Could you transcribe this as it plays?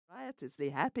riotiously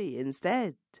happy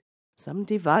instead. Some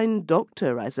divine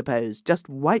doctor, I suppose, just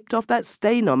wiped off that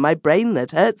stain on my brain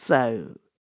that hurt so.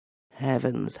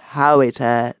 Heavens, how it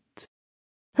hurt.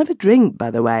 Have a drink, by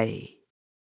the way.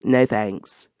 No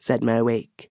thanks, said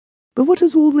Merwick. But what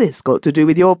has all this got to do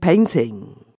with your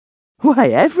painting? Why,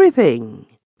 everything.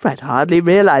 For I'd hardly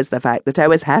realised the fact that I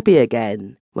was happy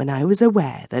again when I was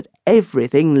aware that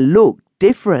everything looked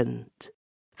different.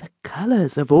 The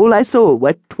colours of all I saw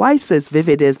were twice as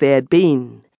vivid as they had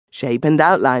been. Shape and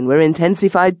outline were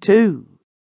intensified too.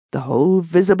 The whole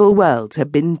visible world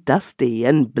had been dusty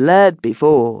and blurred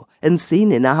before and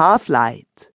seen in a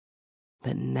half-light.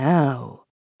 But now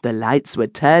the lights were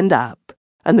turned up,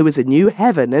 and there was a new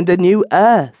heaven and a new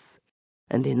earth.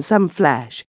 And in some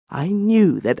flash I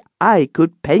knew that I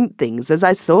could paint things as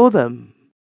I saw them.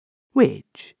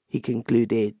 Which, he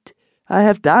concluded, I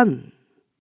have done.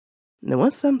 There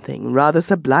was something rather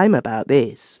sublime about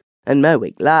this, and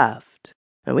Merwick laughed.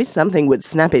 I wish something would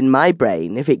snap in my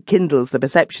brain if it kindles the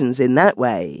perceptions in that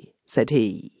way, said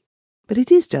he. But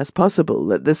it is just possible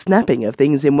that the snapping of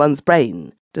things in one's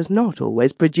brain does not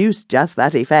always produce just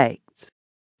that effect.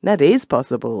 That is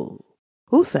possible.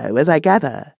 Also, as I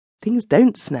gather, things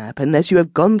don't snap unless you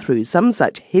have gone through some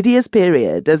such hideous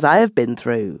period as I have been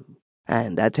through.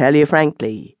 And I tell you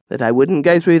frankly that I wouldn't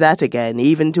go through that again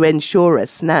even to ensure a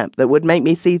snap that would make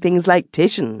me see things like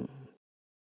Titian.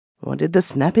 What did the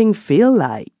snapping feel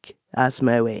like? Asked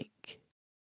Merwick.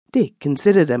 Dick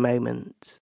considered a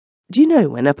moment. Do you know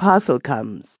when a parcel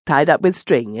comes, tied up with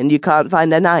string, and you can't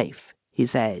find a knife? He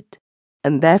said.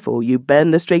 And therefore you burn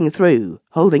the string through,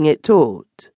 holding it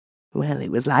taut. Well,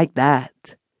 it was like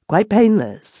that. Quite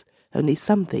painless, only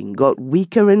something got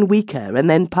weaker and weaker and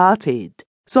then parted,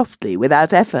 softly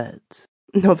without effort.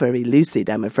 Not very lucid,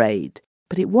 I'm afraid,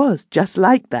 but it was just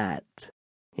like that.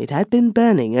 It had been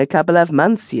burning a couple of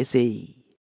months, you see.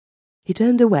 He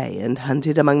turned away and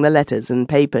hunted among the letters and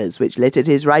papers which littered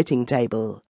his writing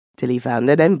table, till he found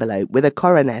an envelope with a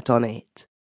coronet on it.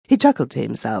 He chuckled to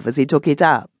himself as he took it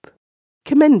up.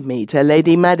 "Commend me to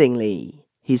Lady Madingley,"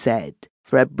 he said,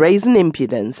 "for a brazen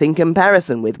impudence in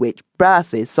comparison with which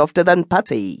brass is softer than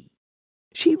putty.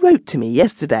 She wrote to me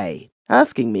yesterday,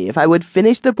 asking me if I would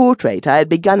finish the portrait I had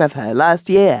begun of her last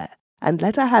year, and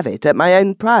let her have it at my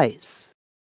own price."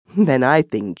 "Then I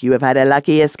think you have had a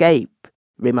lucky escape,"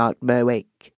 remarked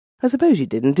Merwick. "I suppose you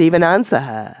didn't even answer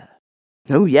her."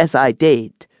 "Oh, yes, I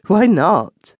did. Why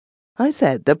not? I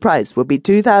said the price would be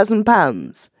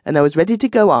 £2,000, and I was ready to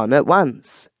go on at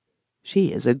once.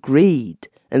 She has agreed,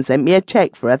 and sent me a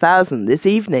cheque for 1,000 this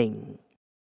evening."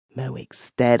 Merwick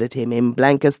stared at him in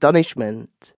blank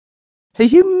astonishment. "Are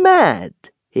you mad?"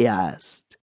 he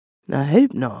asked. "I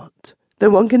hope not, though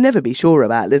one can never be sure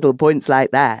about little points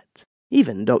like that.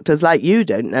 Even doctors like you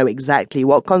don't know exactly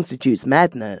what constitutes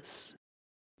madness."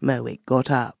 Merwick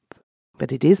got up.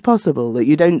 "But it is possible that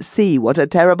you don't see what a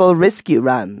terrible risk you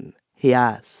run," he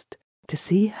asked. "To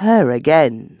see her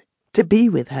again, to be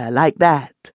with her like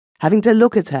that, having to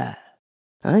look at her.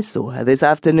 I saw her this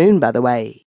afternoon, by the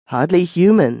way. Hardly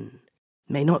human.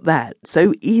 May not that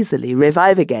so easily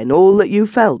revive again all that you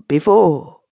felt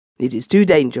before? It is too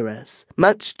dangerous,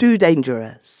 much too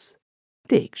dangerous."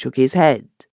 Dick shook his head.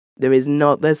 "There is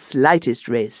not the slightest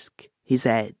risk," he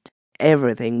said.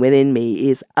 "Everything within me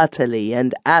is utterly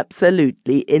and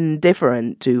absolutely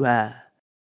indifferent to her.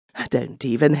 I don't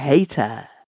even hate her.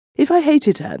 If I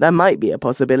hated her, there might be a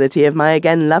possibility of my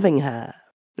again loving her.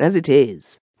 As it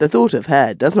is, the thought of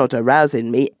her does not arouse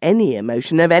in me any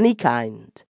emotion of any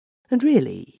kind. And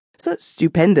really, such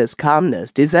stupendous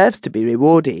calmness deserves to be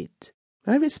rewarded.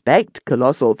 I respect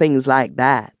colossal things like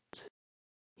that."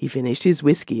 He finished his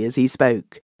whiskey as he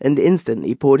spoke, and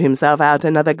instantly poured himself out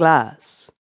another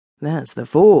glass. "That's the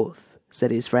fourth,"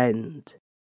 said his friend.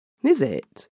 "Is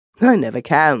it? I never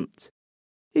count.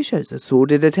 It shows a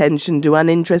sordid attention to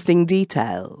uninteresting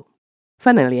detail.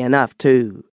 Funnily enough,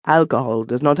 too, alcohol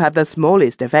does not have the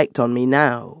smallest effect on me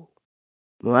now."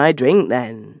 "Why drink,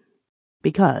 then?"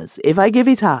 "Because if I give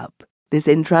it up, this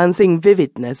entrancing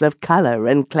vividness of colour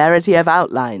and clarity of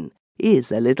outline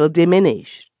is a little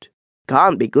diminished.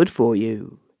 Can't be good for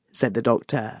you," said the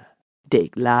doctor.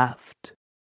 Dick laughed.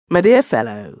 "My dear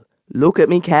fellow, look at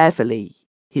me carefully,"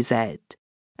 he said,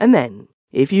 "and then,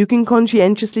 if you can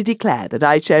conscientiously declare that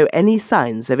I show any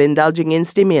signs of indulging in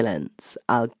stimulants,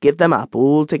 I'll give them up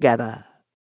altogether."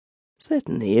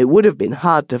 Certainly it would have been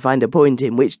hard to find a point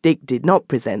in which Dick did not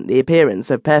present the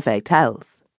appearance of perfect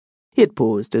health. He had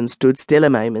paused and stood still a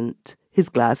moment, his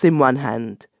glass in one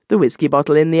hand, the whiskey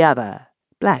bottle in the other,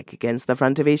 black against the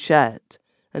front of his shirt,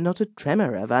 and not a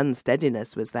tremor of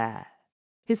unsteadiness was there.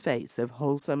 His face, of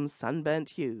wholesome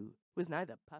sunburnt hue, was neither puffy